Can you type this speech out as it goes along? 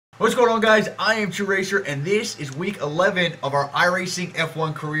What's going on, guys? I am True Racer, and this is week 11 of our iRacing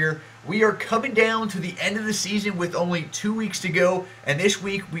F1 career. We are coming down to the end of the season with only 2 weeks to go, and this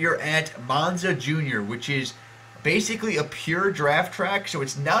week we are at Monza Junior, which is basically a pure draft track, so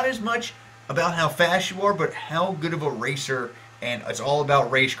it's not as much about how fast you are, but how good of a racer, and it's all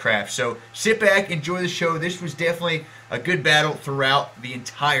about racecraft. So sit back, enjoy the show. This was definitely a good battle throughout the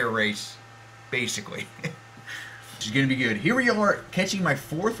entire race, basically. This is going to be good. Here we are, catching my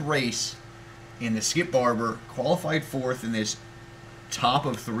fourth race in the Skip Barber, qualified fourth in this top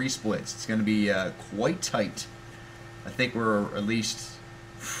of 3 splits. It's going to be quite tight. I think we're at least,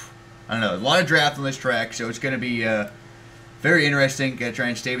 I don't know, a lot of draft on this track, so it's going to be very interesting. Got to try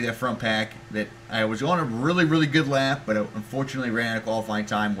and stay with that front pack. That I was on a really, really good lap, but unfortunately ran out of qualifying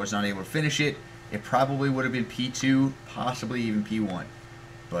time, was not able to finish it. It probably would have been P2, possibly even P1.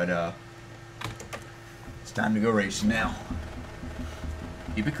 But, it's time to go racing now.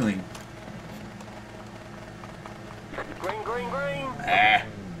 Keep it clean. Green, green, green. Ah.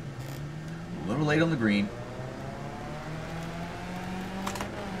 A little late on the green.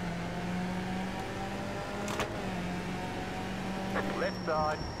 Left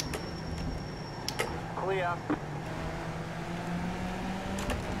side. Clear.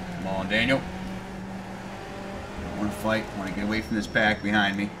 Come on, Daniel. Don't want to fight. Want to get away from this pack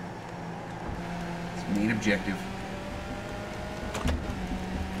behind me. Main objective.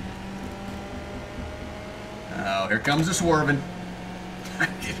 Oh, here comes the swerving.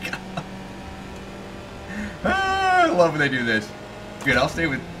 I love when they do this. Good, I'll stay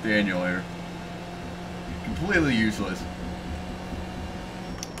with Daniel here. Completely useless.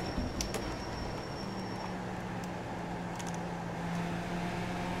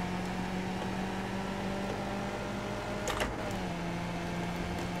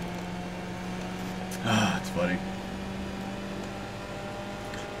 Ah, it's funny.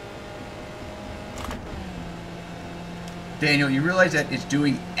 Daniel, you realize that it's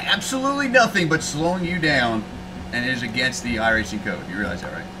doing absolutely nothing but slowing you down, and it is against the iRacing code. You realize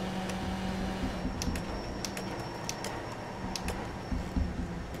that, right?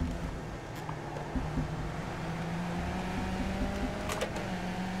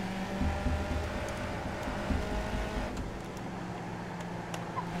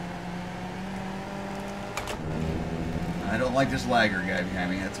 I don't like this lagger guy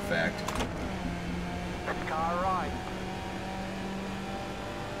behind me, that's a fact. Car right.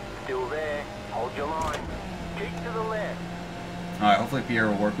 Still there. Hold your line. Keep to the left. Alright, hopefully Pierre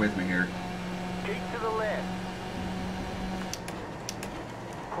will work with me here. Keep to the left.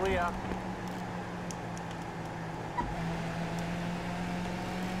 Clear.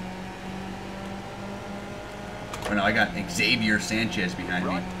 Oh no, I got Xavier Sanchez behind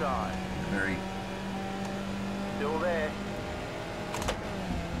me. Right side. Very... Still there.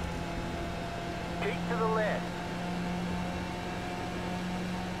 Keep to the left.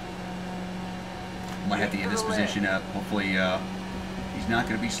 Might have to get this position up. Hopefully, he's not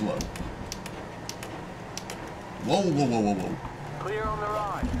going to be slow. Whoa, whoa, whoa, whoa, whoa. Clear on the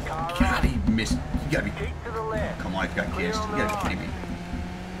right. Car God, right. he missed. You gotta be... Keep to the left. Come on, he got Clear kissed. on You the gotta be right. kidding me.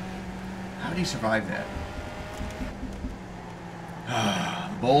 How did he survive that?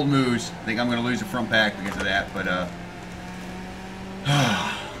 Bold moves. I think I'm going to lose the front pack because of that, but,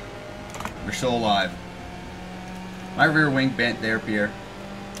 we're still alive. My rear wing bent there, Pierre.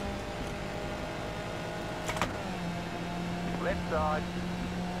 Left side.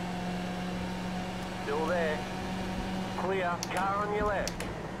 Still there. Clear. Car on your left.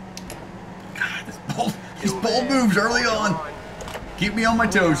 God, these Still bold there. moves early Hold on. your line. Keep me on my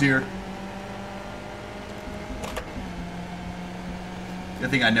toes here. Good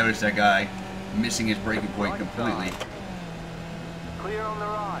thing I noticed that guy missing his braking point completely. Clear on the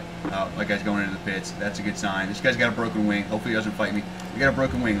right. Oh, that guy's going into the pits. That's a good sign. This guy's got a broken wing. Hopefully he doesn't fight me. You got a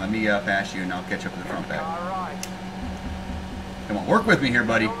broken wing. Let me pass you and I'll catch up to the front pack. Car right. Come on, work with me here,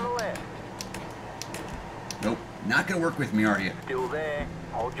 buddy. On the left. Nope, not gonna work with me, are you? Still there.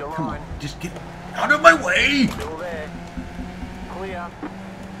 Hold your Come line. on, just get out of my way! Still there. Clear.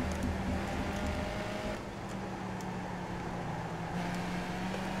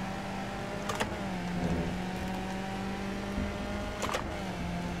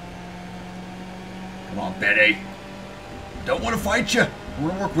 Come on, Betty. Don't want to fight you. I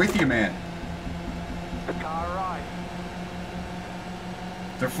want to work with you, man. Car right.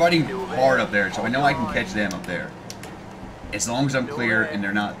 They're fighting hard up there, so I know I can catch them up there. As long as I'm clear and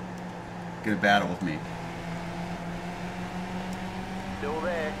they're not going to battle with me. Still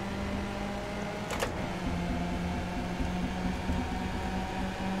there.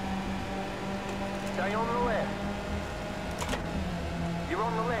 Stay on the left. You're You're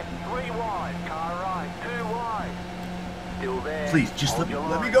on the left, 3 wide. Car right, 2 wide. Still there. Please, just Hold let your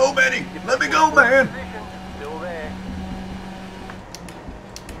me line. go, Benny. Let me go, man. Position. Still there.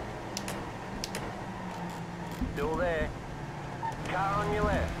 Still there. Car on your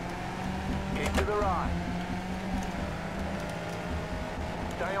left. Keep to the right.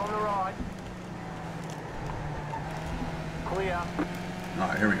 Stay on the right. Clear. All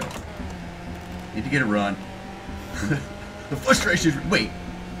right, here we go. Need to get a run. The frustration is, wait,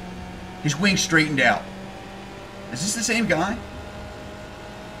 his wing's straightened out. Is this the same guy?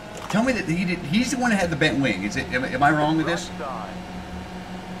 Tell me that he's the one that had the bent wing. Is it? Am I wrong with this? Right side.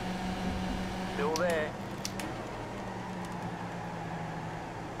 Still there.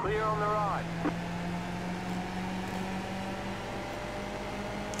 Clear on the right.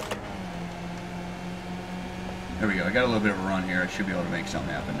 There we go. I got a little bit of a run here. I should be able to make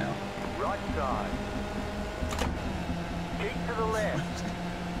something happen now. Right side. Keep to the left.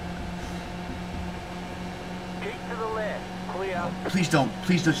 Keep to the left. Clear. Please don't.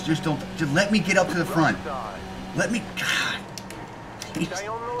 Please just don't. Just let me get up to the front. Right side. Let me. God. Jeez. Stay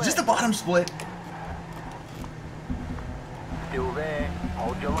on the Is this the left. bottom split? Still there.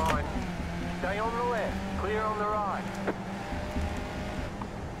 Hold your line. Stay on the left. Clear on the right.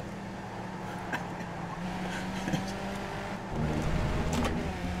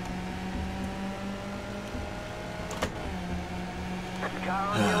 Car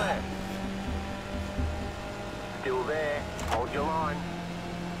on your left. Still there. Hold your line.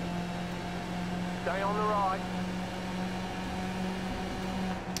 Stay on the right.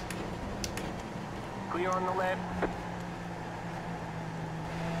 Clear on the left.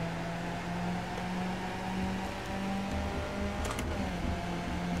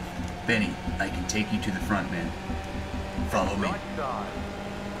 Benny, I can take you to the front, man. Follow me. Right side.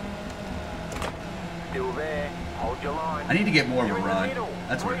 Still there. Hold your line. I need to get more of a You're in the run. middle.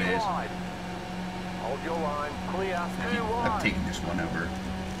 That's what it 3 is. wide. Hold your line. Clear. 2 wide. I've taken this one over.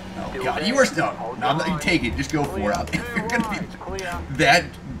 Oh Still God, there. you are no. Hold No, I'm your not. You line. take it. Just go Clear. for it. 2 You're gonna wide. be Clear. that.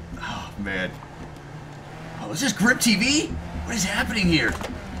 Oh man. Oh, is this grip TV? What is happening here?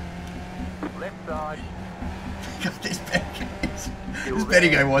 Left side. God, this Benny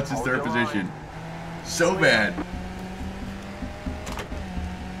guy wants his Hold third your line. position so bad.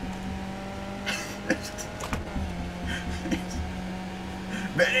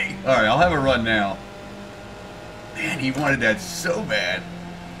 Benny. All right, I'll have a run now. Man, he wanted that so bad.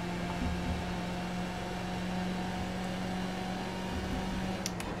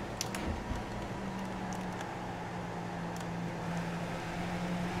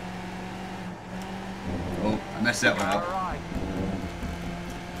 Oh, I messed that one Car up. right.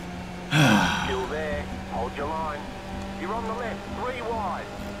 Still there. Hold your line. You're on the left. 3 wide.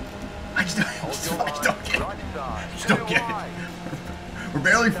 I just Hold your line. don't get it. Right side. Just 2 don't get it. wide. We're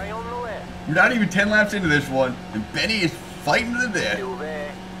barely, Stay on the left. we're not even 10 laps into this one, and Benny is fighting to the death. Still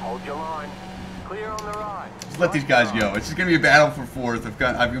there. Hold your line. Clear on the right. Just let these guys go. It's just going to be a battle for fourth.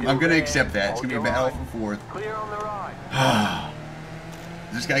 I'm going to accept that. It's going to be a battle for fourth. Clear on the right.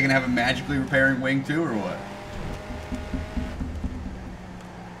 Is this guy going to have a magically repairing wing too, or what?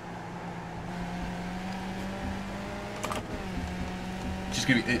 Just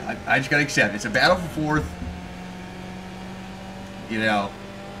gonna be, I just got to accept. It's a battle for fourth. You know,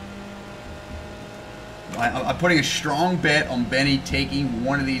 I'm putting a strong bet on Benny taking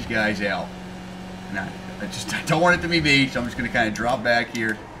one of these guys out. And I don't want it to be me, so I'm just going to kind of drop back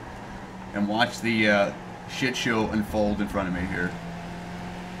here and watch the shit show unfold in front of me here.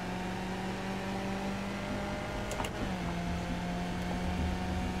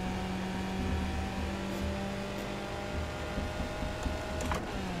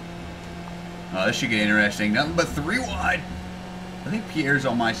 Oh, this should get interesting. Nothing but 3 wide. I think Pierre's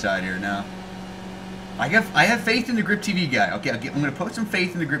on my side here now. I have faith in the Grip TV guy. Okay, I'm going to put some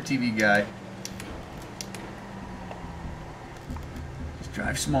faith in the Grip TV guy. Just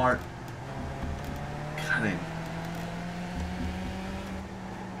drive smart. God,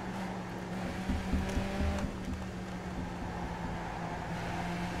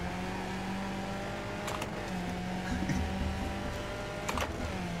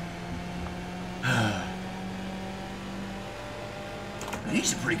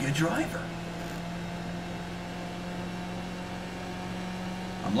 he's a pretty good driver.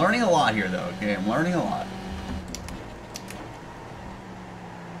 I'm learning a lot here, though, okay? I'm learning a lot.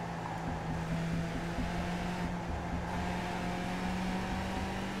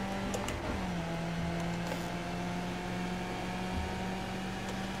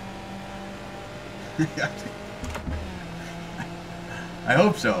 I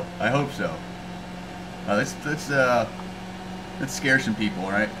hope so. I hope so. Let's Let's scare some people,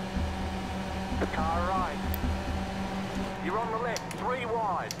 all right? Car right. You're on the left, 3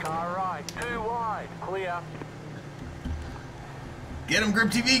 wide. Car right, 2 wide. Clear. Get him, Grip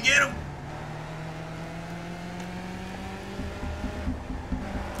TV, get him!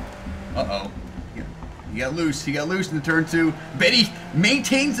 Uh-oh. He got loose. He got loose in the turn 2. Benny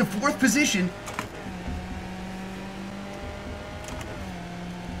maintains the 4th position.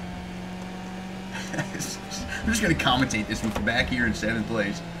 I'm just going to commentate this one from back here in 7th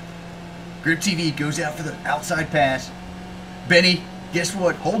place. Grip TV goes out for the outside pass. Benny, guess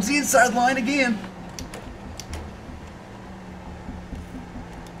what? Holds the inside line again.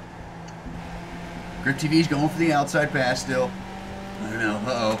 Grip TV's going for the outside pass still. I don't know.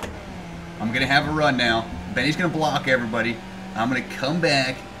 Uh-oh. I'm going to have a run now. Benny's going to block everybody. I'm going to come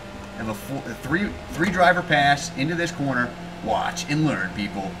back, have a three driver pass into this corner. Watch and learn,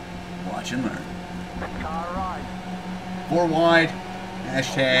 people. Watch and learn. Car right. 4 wide.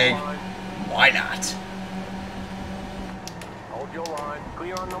 Hashtag, why not? Hold your line.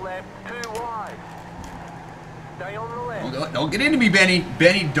 Clear on the left, 2 wide. Stay on the left. Don't get into me, Benny.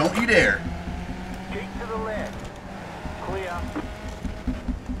 Benny, don't you dare. Keep to the left. Clear.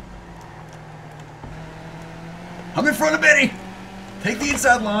 I'm in front of Benny. Take the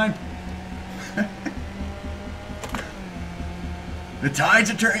inside line. The tides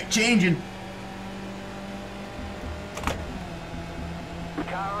are changing.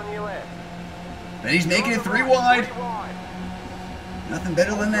 Car on your left. Benny's making it 3 wide. 3 wide. Nothing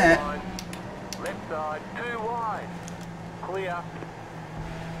better than that. Left side, 2 wide. Clear.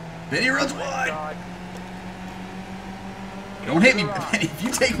 Benny runs Left wide. side. Don't hit me, Benny. If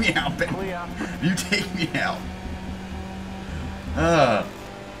you take me out, Benny. Clear. You take me out.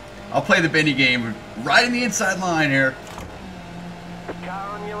 I'll play the Benny game right in the inside line here.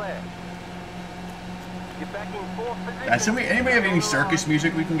 Car on your left. You're back in 4th position. Guys, anybody have any circus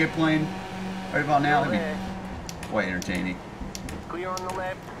music we can get playing right about now? Still That'd there. be quite entertaining. Clear on the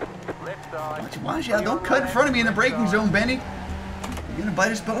left. Left side. Why don't you Clear don't on the cut in left, front of me in the left braking side. zone, Benny. You're gonna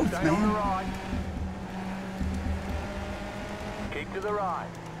bite us both, Stay on the man. right. Keep to the right.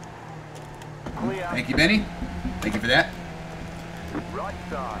 Clear. Thank you, Benny. Thank you for that. Right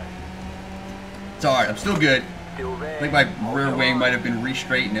side. It's alright, I'm still good. Still there. I think my Hold rear your wing line. might have been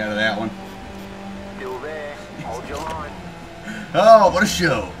re-straightened out of that one. Still there. Hold your line. Oh, what a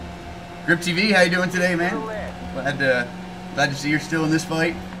show. Grip TV, how you doing today, To the man? left. Glad to see you're still in this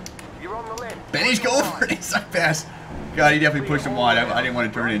fight. You're on the left. Benny's going for an inside pass. God, he definitely pushed him wide. I didn't want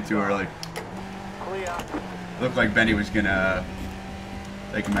to turn it in too early. Clear. Looked like Benny was gonna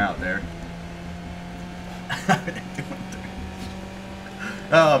take him out there.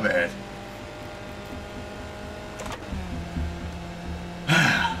 Oh, man.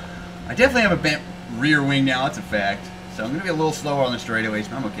 I definitely have a bent rear wing now, that's a fact. So I'm going to be a little slower on the straightaways,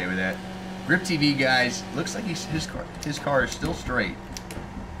 but I'm okay with that. Grip TV, guys, looks like his car is still straight.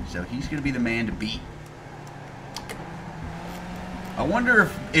 So he's going to be the man to beat. I wonder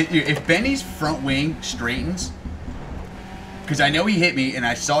if Benny's front wing straightens, because I know he hit me and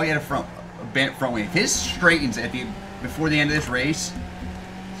I saw he had a bent front wing. If his straightens before the end of this race,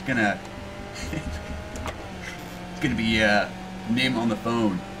 it's gonna be Nim on the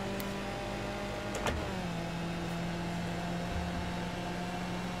phone.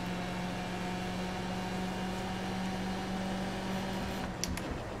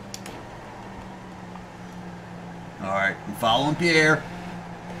 All right, I'm following Pierre.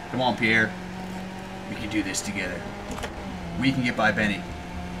 Come on, Pierre. We can do this together. We can get by Benny.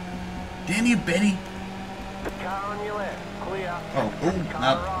 Damn you, Benny. Car on your left. Clear. Oh,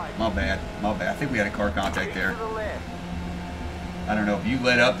 my bad. My bad. I think we had a car contact Keep there. to the left. I don't know if you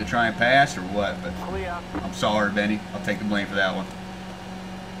let up to try and pass or what, but Clear. I'm sorry, Benny. I'll take the blame for that one.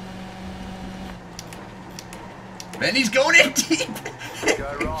 Benny's going in deep.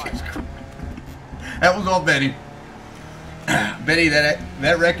 Go right. That was all Benny. Benny, that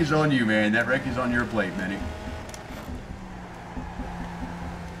wreck is on you, man. That wreck is on your plate, Benny.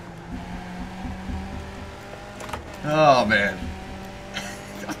 Oh, man.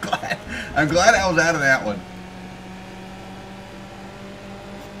 I'm glad I was out of that one.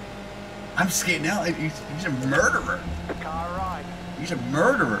 I'm scared now. He's a murderer. Car right. He's a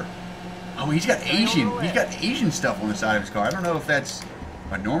murderer. Oh, he's got Asian. He's got Asian stuff on the side of his car. I don't know if that's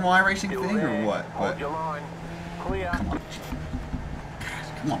a normal iRacing Still thing there. or what. Hold But your line. Clear. come on,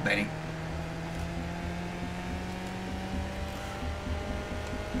 come on, Benny.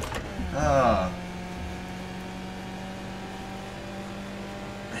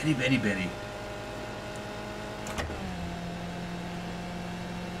 Benny, Benny, Benny.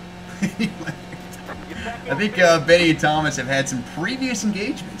 You're back I think Benny and Thomas have had some previous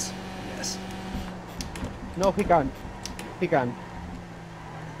engagements. Yes. No, he can't. He can't.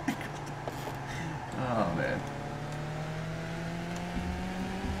 Oh, man.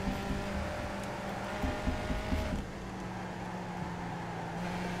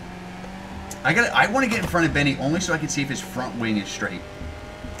 I want to get in front of Benny only so I can see if his front wing is straight.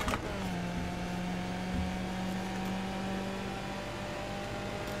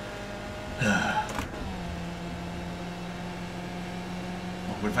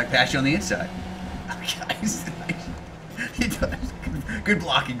 What if I pass you on the inside? Guys, he does. Good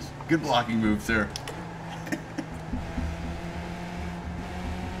blocking move, sir.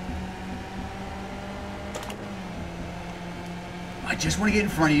 I just want to get in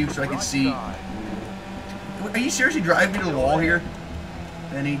front of you so I can see. Are you seriously driving me to the wall here,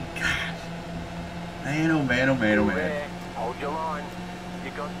 Benny? God. Man, oh man, oh man, oh man. Hold your line.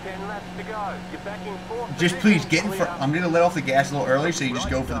 You've got 10 laps to go. You're back in fourth. Just please get in front. I'm going to let off the gas a little early, so you just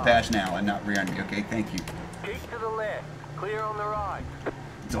go for the pass now and not rear end me, okay? Thank you. Keep to the left. Clear on the right.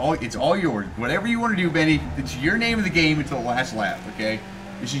 It's all yours. Whatever you want to do, Benny. It's your name of the game until the last lap, okay?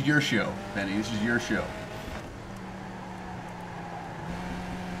 This is your show, Benny. This is your show.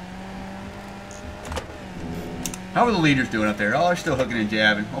 How are the leaders doing up there? Oh, they're still hooking and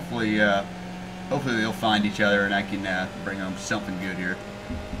jabbing. Hopefully they'll find each other and I can bring them something good here.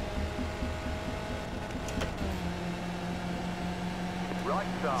 Right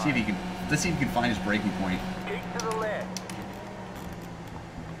side. See if he can. Let's see if he can find his breaking point. Keep to the left.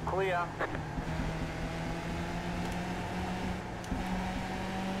 Clear.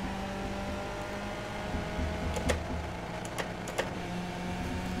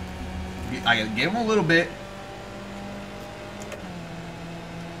 I gotta give him a little bit.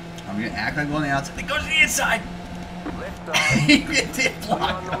 I'm gonna act like I'm on the outside. It goes to the inside. Left side. He did block.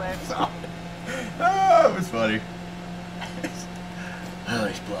 On the left. Oh, it was funny. Oh,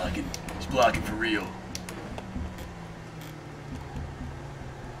 he's blocking. He's blocking for real.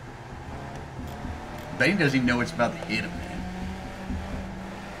 Benny doesn't even know what's about to hit him, man.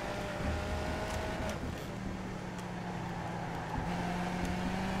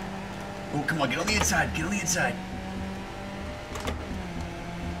 Oh, come on, get on the inside. Get on the inside.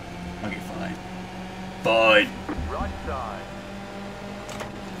 Okay, fine. Fine. Right side.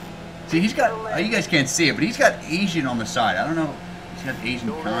 See, he's got, you guys can't see it, but he's got Asian on the side. I don't know. He's got Asian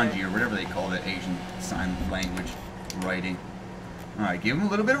kanji or whatever they call that Asian sign language writing. All right, give him a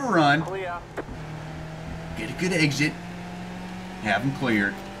little bit of a run. Clear. Get a good exit. Have him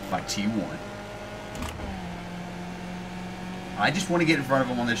cleared by T1. I just want to get in front of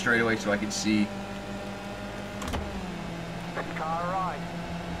him on this straightaway so I can see. Car right.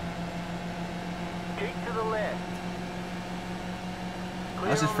 Keep to the left.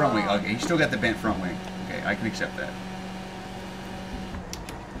 How's his front wing? Okay, he's still got the bent front wing. Okay, I can accept that.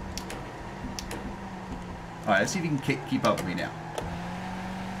 Alright, let's see if he can keep up with me now.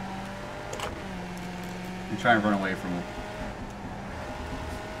 And try and run away from him.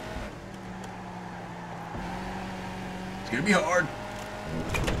 It's gonna be hard.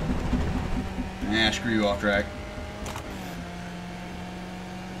 Nah, screw you, off track.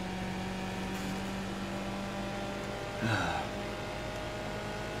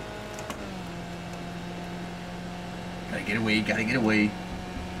 Gotta get away, gotta get away.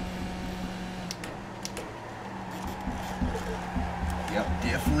 Yep,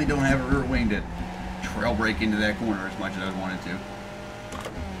 definitely don't have a rear wing to trail brake into that corner as much as I wanted to.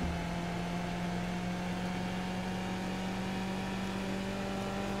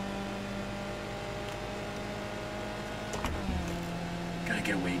 Gotta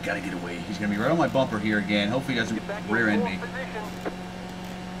get away, gotta get away. He's gonna be right on my bumper here again. Hopefully he doesn't rear end me.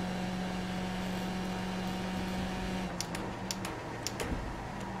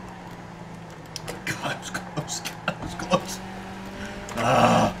 God, it was close. God, it was close.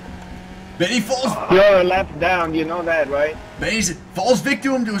 Benny falls. You're a lap down, you know that, right? Benny falls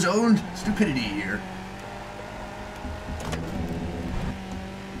victim to his own stupidity here.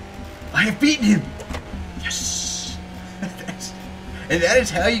 I have beaten him. Yes. And that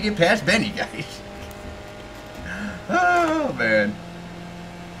is how you get past Benny, guys. Oh man.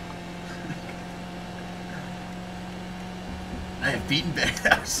 I have beaten Benny.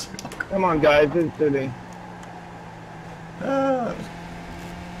 Come on, guys, it's silly.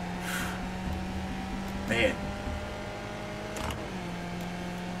 Man.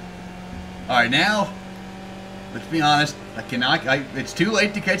 Alright, now, let's be honest. I cannot, it's too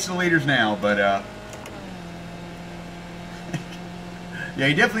late to catch the leaders now, but, yeah,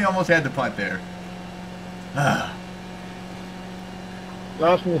 he definitely almost had the punt there.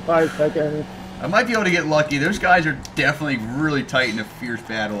 Lost me 5 seconds. I might be able to get lucky. Those guys are definitely really tight in a fierce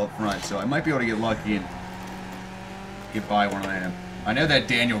battle up front, so I might be able to get lucky and get by one of them. I know that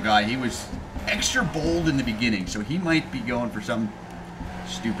Daniel guy, he was extra bold in the beginning, so he might be going for some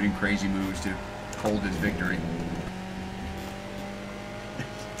stupid and crazy moves to hold his victory.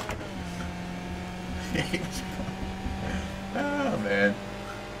 Oh, man.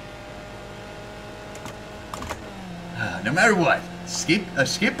 No matter what,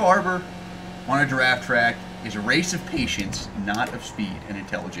 Skip Barber on a draft track is a race of patience, not of speed and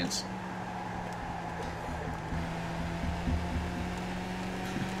intelligence.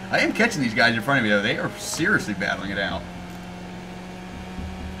 I am catching these guys in front of me, though. They are seriously battling it out.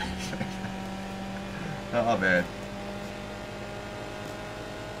 Oh, man.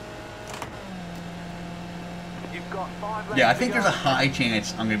 Yeah, I think there's a high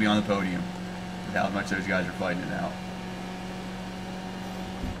chance I'm going to be on the podium with how much those guys are fighting it out.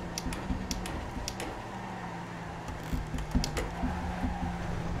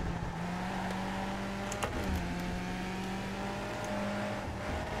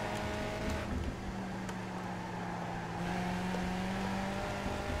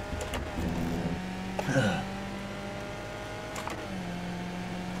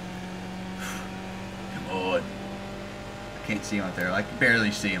 Come on. I can't see him up there. I can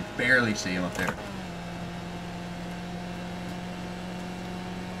barely see him. Barely see him up there.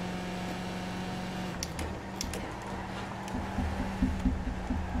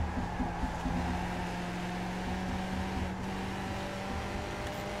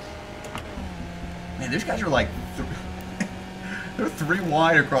 Man, these guys are like... They're 3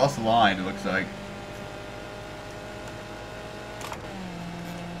 wide across the line, it looks like.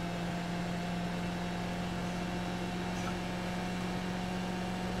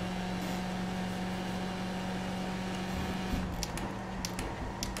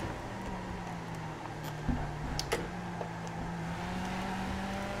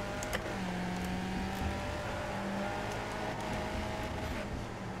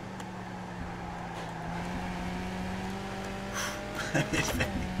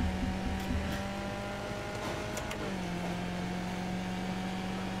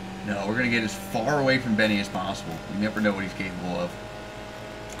 No, we're going to get as far away from Benny as possible. You never know what he's capable of.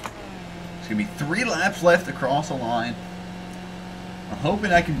 There's going to be 3 laps left across the line. I'm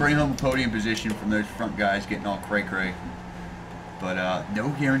hoping I can bring home a podium position from those front guys getting all cray-cray. But no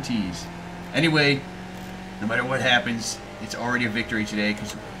guarantees. Anyway, no matter what happens, it's already a victory today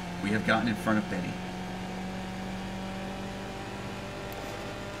because we have gotten in front of Benny.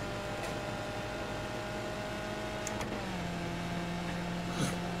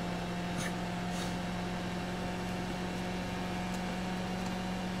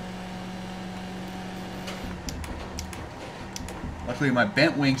 Luckily, my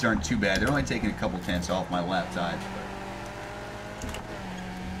bent wings aren't too bad. They're only taking a couple tenths off my lap times.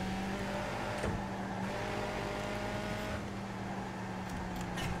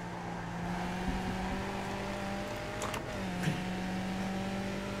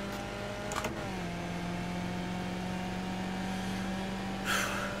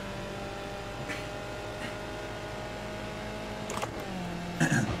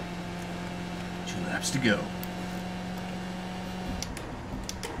 Two laps to go.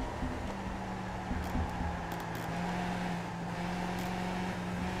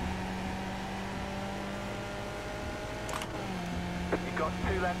 Got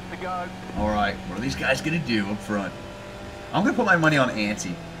 2 laps to go. Alright, what are these guys gonna do up front? I'm gonna put my money on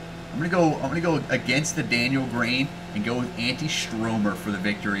Anti. I'm gonna go against the Daniel grain and go with Anti Stromer for the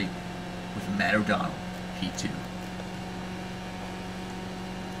victory with Matt O'Donnell, P2.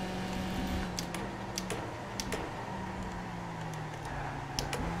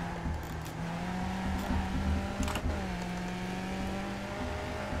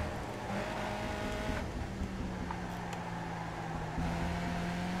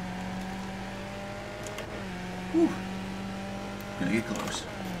 Whew. Gonna get close.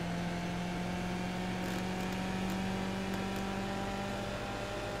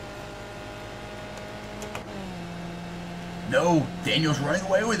 No, Daniel's running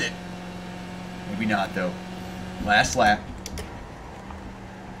away with it. Maybe not though. Last lap.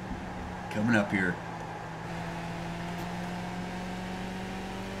 Coming up here.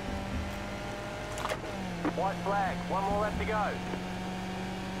 White flag, 1 more lap to go.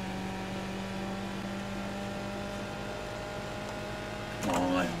 Come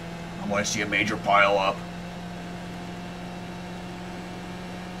on. I want to see a major pile up.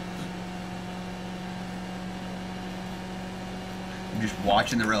 I'm just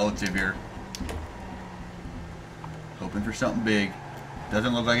watching the relative here. Hoping for something big.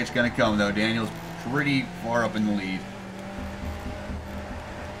 Doesn't look like it's going to come, though. Daniel's pretty far up in the lead.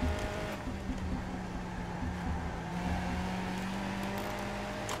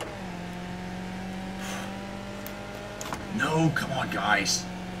 No, come on, guys.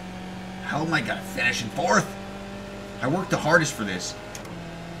 How am I going to finish in 4th? I worked the hardest for this.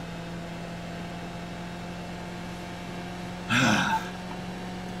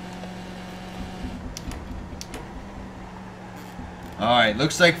 Alright,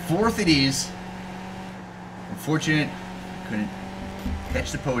 looks like 4th it is. Unfortunate, couldn't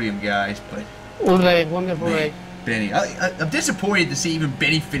catch the podium, guys, but... Wonderful man, race. Benny, I'm disappointed to see even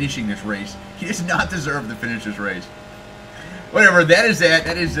Benny finishing this race. He does not deserve to finish this race. Whatever, that is that.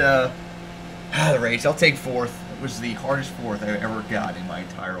 That is the race. I'll take 4th. It was the hardest 4th I've ever got in my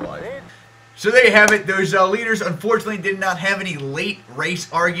entire life. So there you have it. Those leaders unfortunately did not have any late race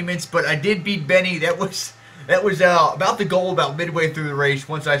arguments, but I did beat Benny. That was about the goal about midway through the race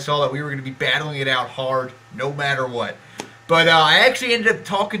once I saw that we were going to be battling it out hard no matter what. But I actually ended up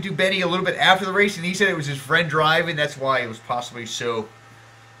talking to Benny a little bit after the race, and he said it was his friend driving. That's why it was possibly so,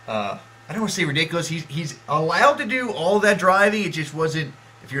 I don't want to say ridiculous. He's allowed to do all that driving. It just wasn't,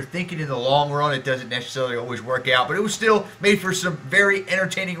 if you're thinking in the long run, it doesn't necessarily always work out. But it was still made for some very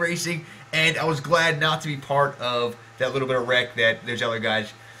entertaining racing, and I was glad not to be part of that little bit of wreck that those other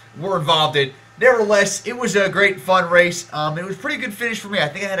guys were involved in. Nevertheless, it was a great, fun race. It was a pretty good finish for me. I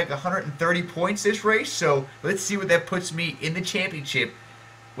think I had like 130 points this race, so let's see what that puts me in the championship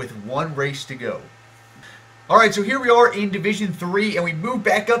with 1 race to go. Alright, so here we are in Division 3, and we move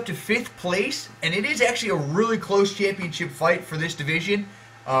back up to 5th place, and it is actually a really close championship fight for this division,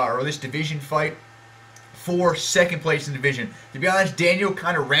 or this division fight for 2nd place in division. To be honest, Daniel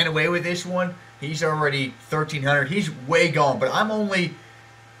kind of ran away with this one. He's already 1,300. He's way gone, but I'm only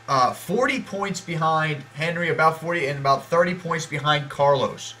 40 points behind Henry, about 40, and about 30 points behind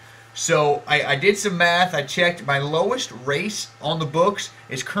Carlos. So I did some math. I checked. My lowest race on the books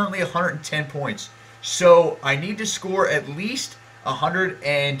is currently 110 points. So I need to score at least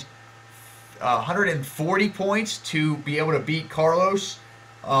 140 points to be able to beat Carlos,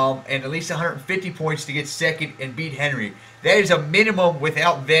 and at least 150 points to get 2nd and beat Henry. That is a minimum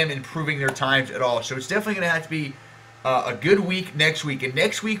without them improving their times at all. So it's definitely going to have to be a good week next week. And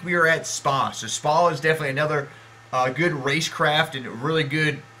next week we are at Spa. So Spa is definitely another good racecraft and really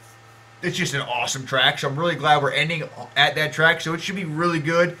good. It's just an awesome track. So I'm really glad we're ending at that track. So it should be really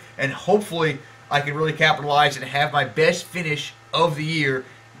good. And hopefully I can really capitalize and have my best finish of the year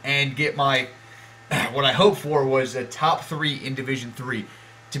and get my, what I hoped for was a top 3 in Division 3.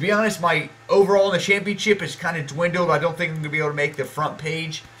 To be honest, my overall in the championship has kind of dwindled. I don't think I'm going to be able to make the front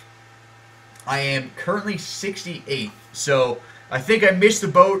page. I am currently 68th, so I think I missed the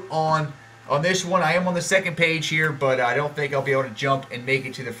boat on this one. I am on the 2nd page here, but I don't think I'll be able to jump and make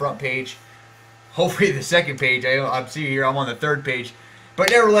it to the front page. Hopefully the 2nd page. I'm seeing here I'm on the 3rd page. But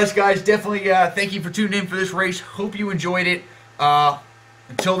nevertheless, guys, definitely thank you for tuning in for this race. Hope you enjoyed it.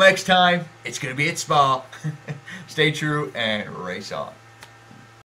 Until next time, it's going to be at Spa. Stay true and race on.